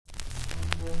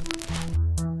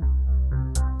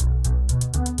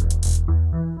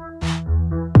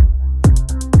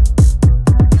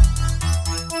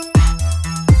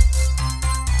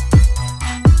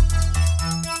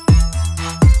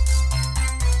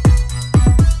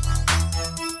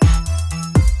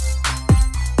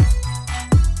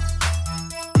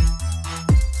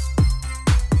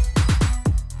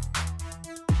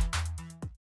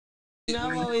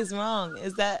is wrong.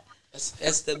 Is that? That's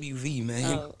SWV,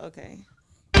 man. Oh, okay.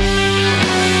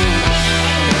 Damn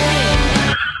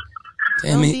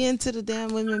Don't be into the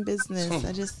damn women business.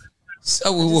 I just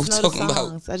we're talking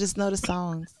about. I just know the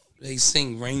songs. They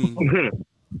sing rain.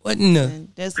 What in the?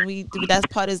 That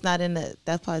part is not in the.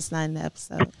 That part's not in the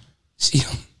episode. She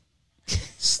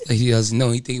doesn't know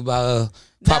anything about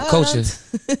pop culture.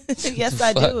 Yes,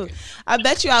 I do. I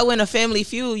bet you I win a Family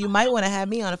Feud. You might want to have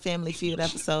me on a Family Feud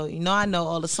episode. You know I know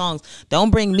all the songs.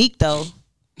 Don't bring Meek though.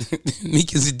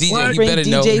 Meek is a DJ. What? You better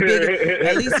know. Big,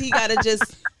 at least he gotta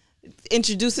just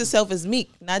introduce himself as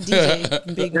Meek, not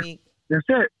DJ Big Meek. That's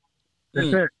it.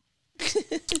 That's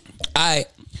it. All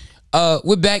right.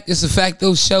 We're back. It's a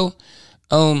Facto show.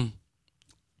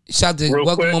 Shout to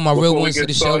welcome all my real ones to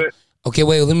the show. Okay,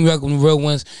 wait, let me welcome the real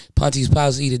ones. Ponti's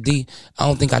Piles Eat a D. I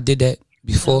don't think I did that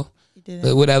before. No,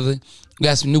 but whatever. We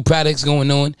got some new products going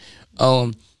on.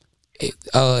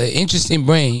 Interesting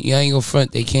brand. You ain't gonna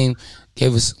front. They gave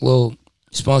us a little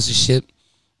sponsorship.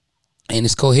 And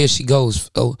it's called Here She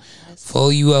Goes. So for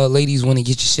all you ladies want to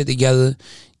get your shit together,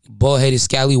 bald-headed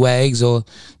scallywags, or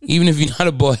even if you're not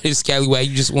a bald-headed scallywag,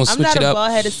 you just want to switch it up. I'm not a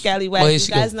bald-headed scallywag. You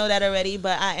guys know that already,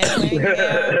 but I am wearing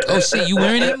hair. Oh, shit, you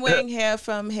wearing it? I'm wearing hair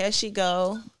from Here She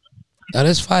Go. Oh,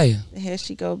 that's fire. The Here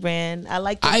She Go brand. I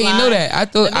like the blonde. I didn't know that. I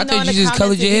thought you just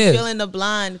colored your hair. Feeling the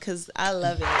blonde, because I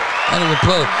love it. Round of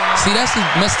applause. See, that's the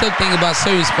messed up thing about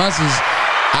certain sponsors.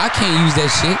 I can't use that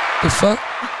shit. The fuck?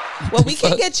 Well, we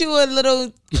can get you a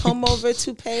little comb-over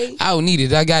toupee. I don't need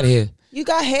it. I got hair. You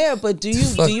got hair, but do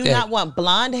you not want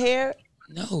blonde hair?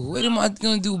 No, what am I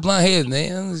gonna do with blonde hair,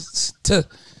 man?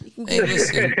 Hey,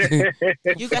 listen.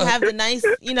 You can have the nice,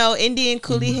 Indian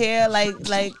coolie hair, like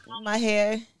my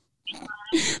hair.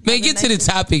 Man, get to the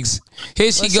topics.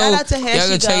 Here She Go. Shout out to Here Y'all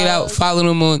She go check it out. Follow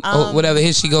them on whatever,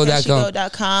 HereSheGo.com.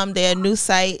 HereSheGo.com. Their new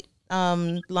site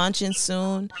launching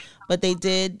soon. But they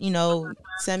did,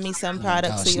 send me some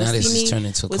products. So you'll see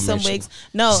me with some wigs.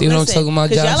 No, see what I'm talking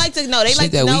about, Josh? Y'all like to know. They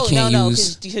like to know.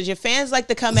 Because your fans like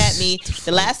to come at me.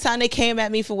 The last time they came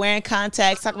at me for wearing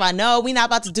contacts, talking about, no, we not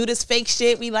about to do this fake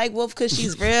shit. We like Wolf because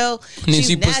she's real. And then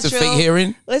she puts the fake hair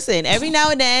in. Listen, every now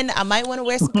and then I might want to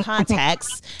wear some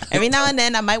contacts. Every now and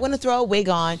then I might want to throw a wig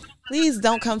on. Please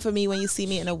don't come for me when you see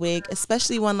me in a wig,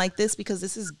 especially one like this, because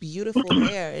this is beautiful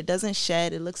hair. It doesn't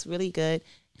shed. It looks really good.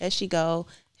 Here She Go.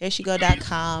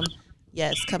 HereSheGo.com.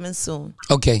 Yes, coming soon.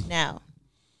 Okay. Now.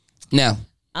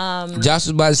 Josh was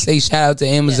about to say shout out to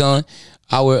Amazon.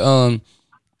 Yeah.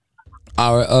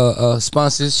 Our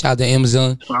sponsors. Shout out to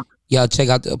Amazon. Y'all check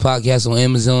out the podcast on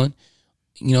Amazon.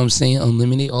 You know what I'm saying?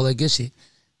 Unlimited, all that good shit.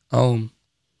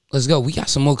 Let's go. We got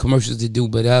some more commercials to do,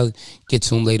 but I'll get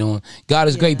to them later on. God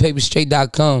is great.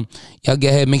 Paperstraight.com. Y'all get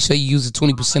ahead. Make sure you use the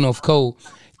 20% off code.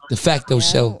 The Facto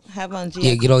show. Have on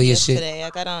GX get all your shit. Today. I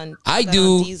got on. I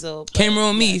do. On Diesel, camera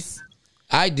on me. Yes.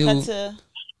 I do. Cut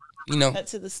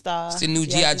to the star. It's the new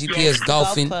GIGPS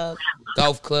golf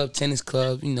club, tennis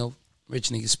club.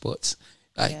 Rich nigga sports.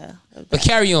 Right. Yeah. Okay. But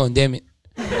carry on, damn it.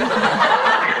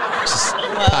 Just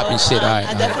popping shit. All right.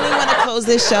 I definitely want to close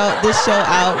this show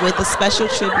out with a special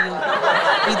tribute.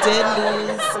 We did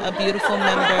lose a beautiful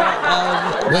member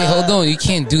of... Wait, hold on. You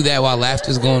can't do that while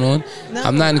laughter's going on. No.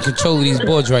 I'm not in control of these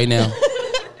boards right now.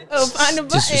 Find the button.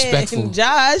 Disrespectful.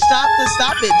 Josh,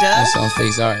 stop it, Josh. That's on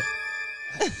face. All right.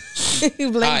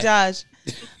 You blame Josh.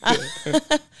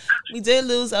 We did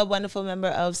lose a wonderful member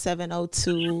of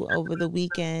 702 over the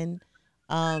weekend.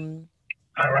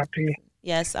 R.I.P.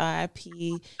 Yes,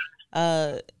 R.I.P.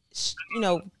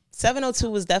 702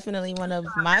 was definitely one of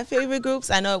my favorite groups.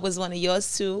 I know it was one of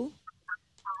yours too,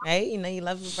 right? You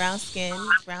love brown skin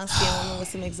woman with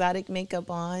some exotic makeup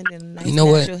on and nice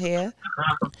natural hair.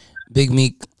 Big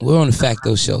Meek, we're on the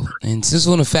Facto show, and since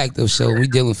we're on the Facto show, we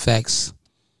dealing facts.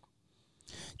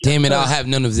 Damn it, I'll have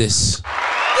none of this.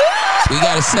 We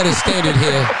gotta set a standard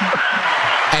here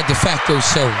at the Facto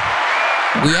show.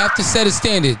 We have to set a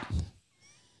standard.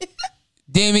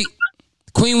 Damn it.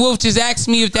 Queen Wolf just asked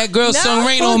me if that girl sung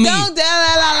Rain on Me. To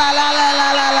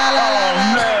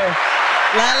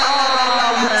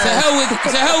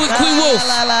hell with Queen Wolf.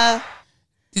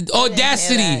 The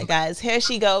audacity. Guys, here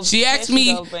she goes. She asked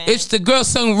me if the girl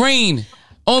sung Rain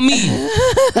on me.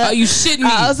 Are you shitting me?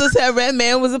 I also said Red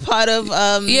Man was a part of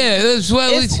it's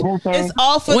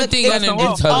all for one thing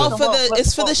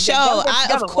it's for the show.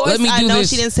 Of course I know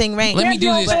she didn't sing Rain. Let me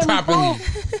do this properly.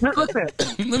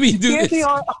 Let me do this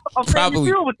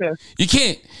properly. You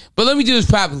can't. But let me do this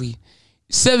properly.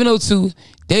 702,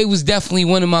 they was definitely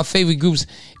one of my favorite groups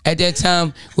at that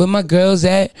time. Where my girls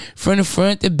at? From the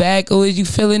front to back. Or is you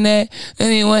feeling that?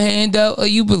 Anyone hand up? Or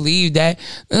you believe that?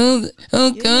 You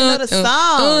know the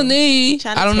song.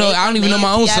 I don't know. I don't even know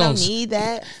my own songs. I don't need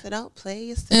that. So don't play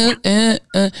yourself.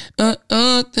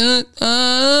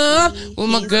 Where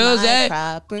my girls at?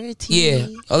 Property. Yeah,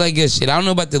 all that good shit. I don't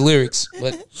know about the lyrics,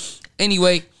 but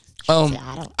anyway,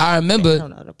 I remember. I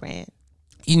don't know the brand.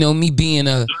 You know, me being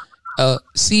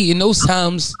see, in those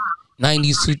times,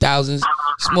 90s, 2000s,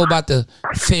 it's more about the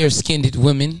fair-skinned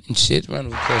women and shit. Round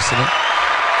of applause to them.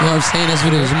 You know what I'm saying? That's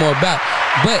what it was more about.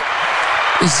 But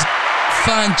this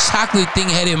fine chocolate thing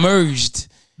had emerged.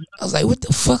 I was like, what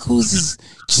the fuck? Who's this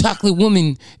chocolate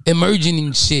woman emerging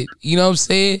and shit? You know what I'm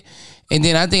saying? And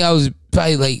then I think I was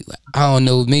probably like, I don't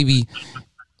know, maybe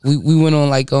we went on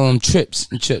like trips,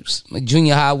 like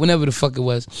junior high, whenever the fuck it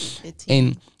was. 15.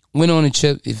 And went on a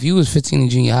trip. If you was 15 in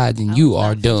junior high, then you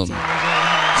are dumb.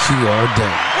 You are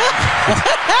dumb.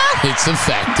 It's a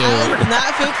facto.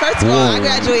 First of all, I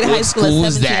graduated high school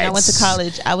at 17. I went to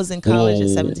college. I was in college at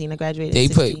 17. I graduated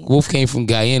at 16. Wolf came from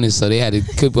Guyana, so they had to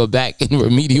clip her back in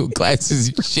remedial classes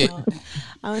and shit.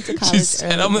 I went to college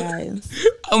early,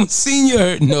 I'm a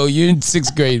senior. No, you're in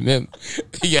 6th grade, man.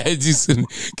 You gotta do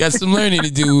got some learning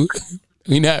to do.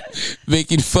 We not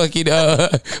making fucking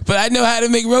but I know how to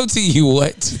make roti. You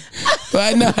what?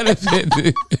 But I know how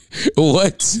to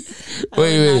what?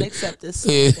 Wait. Not accept this.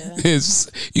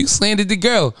 You slandered the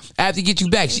girl. I have to get you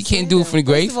back. She can't do it from the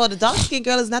grave. First of all, the dark skinned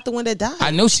girl is not the one that died.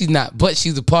 I know she's not, but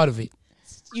she's a part of it.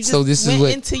 You just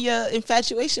went into your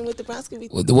infatuation with the brown skin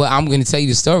people. Well, I'm going to tell you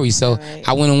the story. So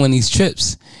I went on one of these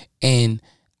trips, and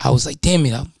I was like, damn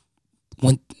it, I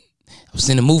was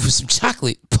in the mood for some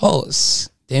chocolate.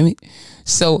 Pause. Damn it.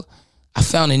 So I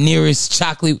found the nearest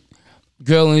chocolate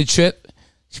girl on the trip.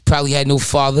 She probably had no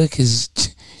father because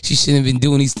she shouldn't have been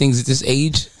doing these things at this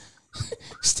age.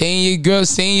 Stay in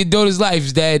your daughter's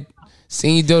lives, Dad. Stay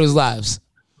in your daughter's lives.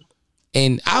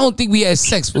 And I don't think we had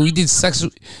sex, but we did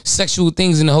sexual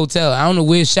things in the hotel. I don't know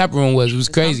where chaperone was. It was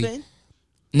crazy. Something?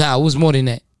 Nah, it was more than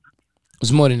that.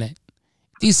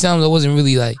 These times I wasn't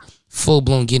really like full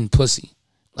blown getting pussy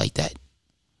like that.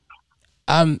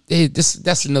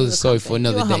 That's another story for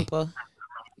another day.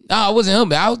 Nah, I wasn't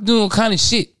humping. I was doing all kind of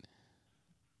shit.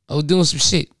 I was doing some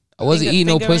shit. I wasn't eating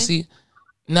no pussy.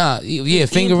 Nah, yeah,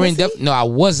 fingering. No, I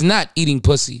was not eating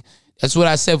pussy. That's what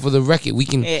I said for the record. We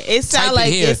can. It sounds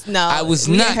like it's no. I was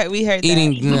not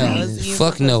eating. Nah,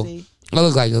 fuck no. I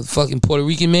look like a fucking Puerto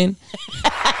Rican man.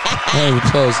 I ain't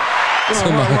close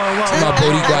to my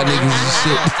Boricua niggas and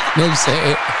shit. You know what I'm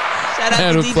saying? Shout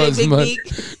out to DJ Big Meek.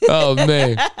 Oh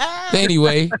man.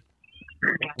 Anyway,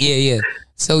 yeah.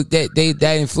 So that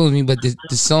influenced me, but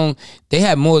the song, they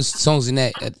had more songs than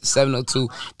that at 702.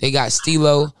 They got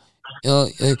Stilo.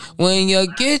 When you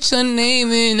get your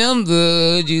name and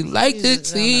number, you like the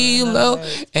Stilo,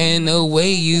 and the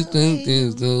way you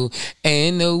do,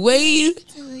 and the way you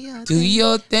do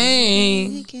your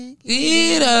thing,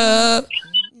 get up.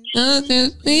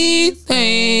 Nothing sweet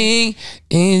thing,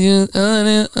 and you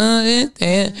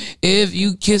understand if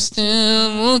you kiss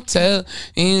them, won't tell.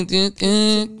 Take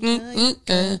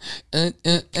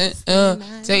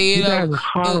it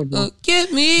up,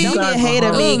 get me. Don't get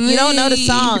hater, Meek. You don't know the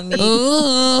song, Meek.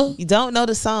 You don't know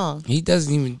the song. He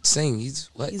doesn't even sing. He's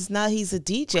what? He's not. He's a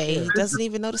DJ. He doesn't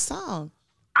even know the song.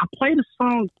 I play the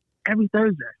song every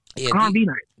Thursday. Yeah, R&B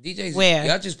night. DJs, where?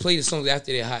 Y'all just play the songs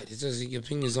after they're hot. It's just your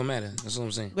opinions don't matter. That's what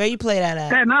I'm saying. Where you play that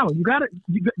at? Yeah, no, you gotta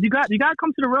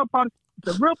come to the real part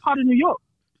of New York.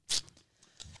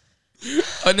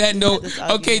 On that note,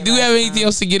 okay, do you have anything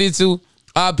else to get into?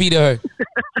 RP to her.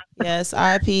 Yes,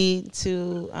 RP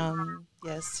to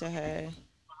to her.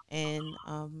 And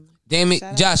damn it,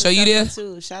 Josh, are you there?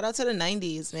 Shout out to the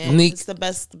 90s, man. Meek, it's the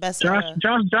best Josh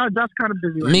kind of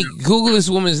busy right Meek, now. Google this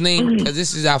woman's name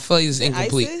because I feel like this is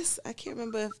incomplete. Isis? I can't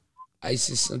remember if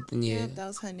Isis something, yeah. That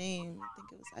was her name. I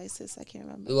think it was Isis. I can't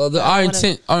remember. Well, our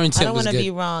intent I was don't want to good.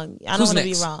 be wrong. I don't want to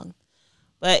be wrong.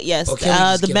 But yes, Okay,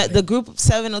 the group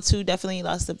 702 definitely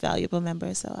lost a valuable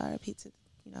member. So I repeat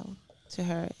to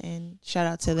her and shout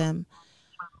out to them.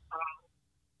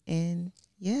 And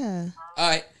yeah. All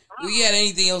right. We got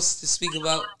anything else to speak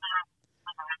about?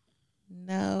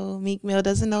 No, Meek Mill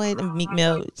doesn't know it. Meek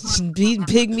Mill,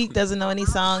 Big Meek doesn't know any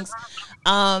songs.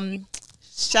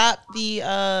 Shop the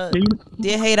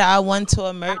Dear Hater I Won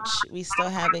Tour merch. We still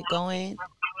have it going.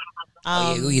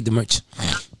 Yeah, go get the merch.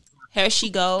 Here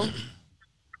she go.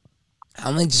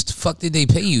 How much the fuck did they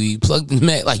pay you? You plugged them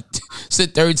at like it's the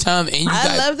third time, and you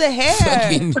got love the hair.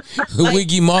 Fucking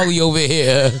Wiggy Molly over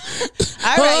here.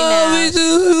 All right,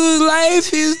 whose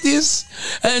life is this?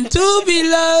 And to be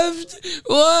loved.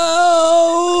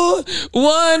 Whoa,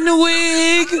 1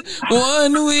 week,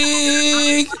 1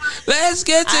 week. Let's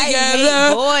get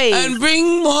together and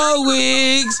bring more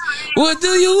wigs. What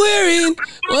are you wearing?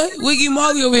 What? Wiggy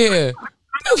Molly over here.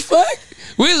 The fuck?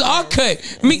 Where's our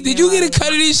cut? Meek, did you get a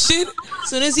cut of this shit? As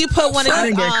soon as you put one of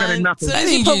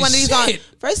these on,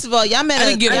 first of all, y'all men I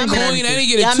didn't get a coin. I didn't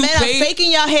get a y'all men are toothpaste.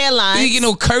 faking y'all hairlines. You didn't get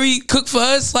no curry cooked for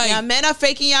us. Like, y'all men are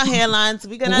faking y'all hairlines.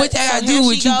 We gonna. What that got to do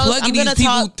with you plugging these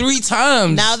people 3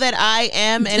 times? Now that I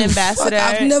am an ambassador,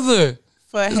 I've never.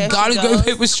 For Here God She is Goes,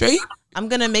 great paper straight. I'm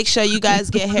gonna make sure you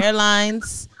guys get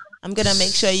hairlines. I'm gonna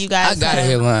make sure you guys. I got a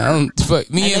hairline.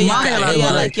 Me and my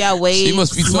hairline. Like y'all waves. She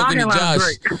must be talking to Josh.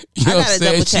 You know what I'm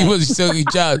saying? She must be talking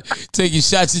to Josh, taking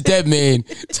shots at that man.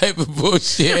 Type of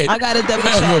bullshit. I got a double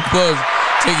check.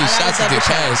 Taking shots at the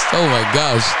cast. Oh my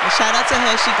gosh. Shout out to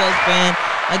Here She Goes brand.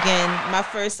 Again, my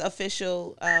first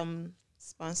official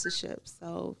sponsorship.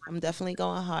 So I'm definitely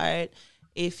going hard.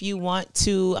 If you want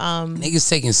to niggas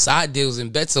taking side deals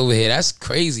and bets over here. That's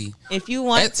crazy. If you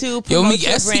want to promote Meek,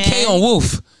 your SDK brand, on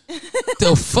Wolf.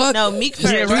 The fuck? No, Meek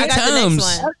first. I got the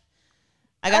next one.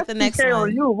 I got the next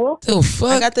one. The fuck?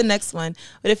 I got the next one.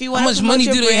 But if you want, how much money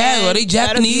do they have? Are they Japanese?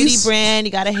 You got a beauty brand.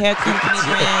 You got a hair company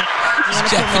brand. You want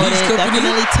to promote it?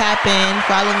 Definitely tap in.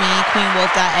 Follow me,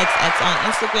 QueenWolf.xx on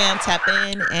Instagram. Tap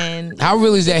in and. How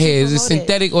real is that hair? Is it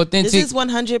synthetic, authentic? This is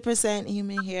 100%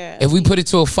 human hair. If we put it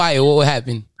to a fire, what will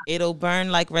happen? It'll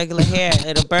burn like regular hair.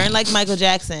 It'll burn like Michael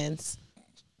Jackson's.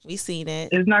 We seen it.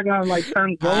 It's not gonna like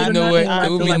turn gold. You know what?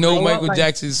 There would be no Michael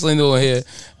Jackson slander on here.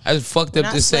 I just fucked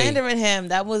up to say. Not slandering him.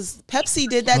 That was Pepsi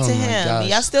did that to him.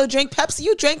 Y'all still drink Pepsi?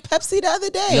 You drank Pepsi the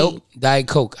other day. Nope. Diet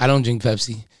Coke. I don't drink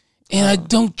Pepsi. And I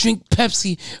don't drink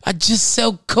Pepsi. I just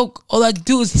sell Coke. All I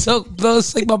do is sell blood.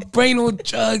 It's like my brain on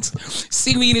drugs.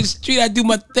 See me in the street. I do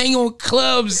my thing on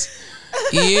clubs.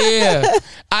 Yeah. All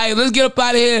right, let's get up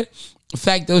out of here.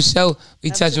 Facto show.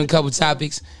 We touched on a couple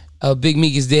topics. Big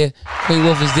Meek is there. Queen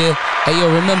Wolf is there. Hey, yo,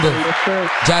 remember,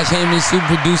 Josh Hammond, super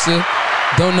producer.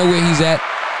 Don't know where he's at,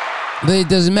 but it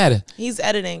doesn't matter. He's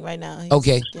editing right now. He's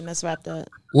okay. Getting us wrapped up.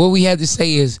 What we have to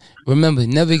say is, remember,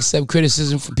 never accept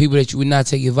criticism from people that you would not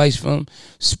take advice from.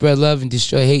 Spread love and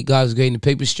destroy hate. God is great and the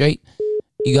paper straight.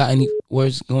 You got any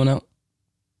words going out?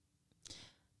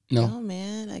 No. Oh,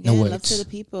 man. Again, no love to the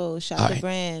people. Shout out the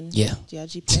brand. Yeah.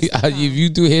 GIGPS. If you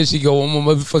do Here She Go one more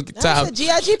motherfucking time.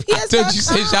 GIGPS. I thought you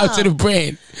said shout out to the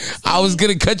brand. I was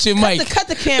going to cut your mic. Cut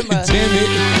the camera. Damn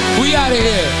it. We out of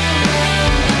here.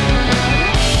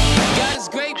 God is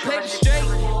great, paper straight.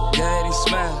 Go ahead and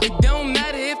smile. It don't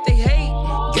matter if they hate.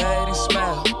 Go ahead and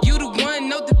smile. You the one,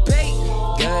 no debate.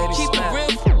 Go ahead and keep smile.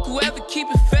 Keep it real, whoever keep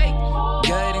it fake.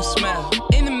 Go ahead and smile.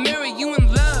 In the mirror, you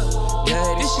in love. Go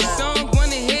ahead and smile. This your song.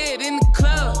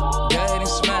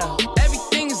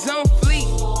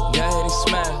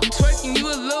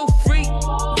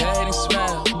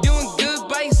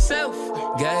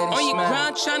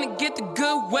 Trying to get the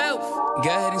good wealth. Go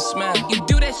ahead and smile. You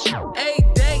do that shit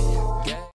every day.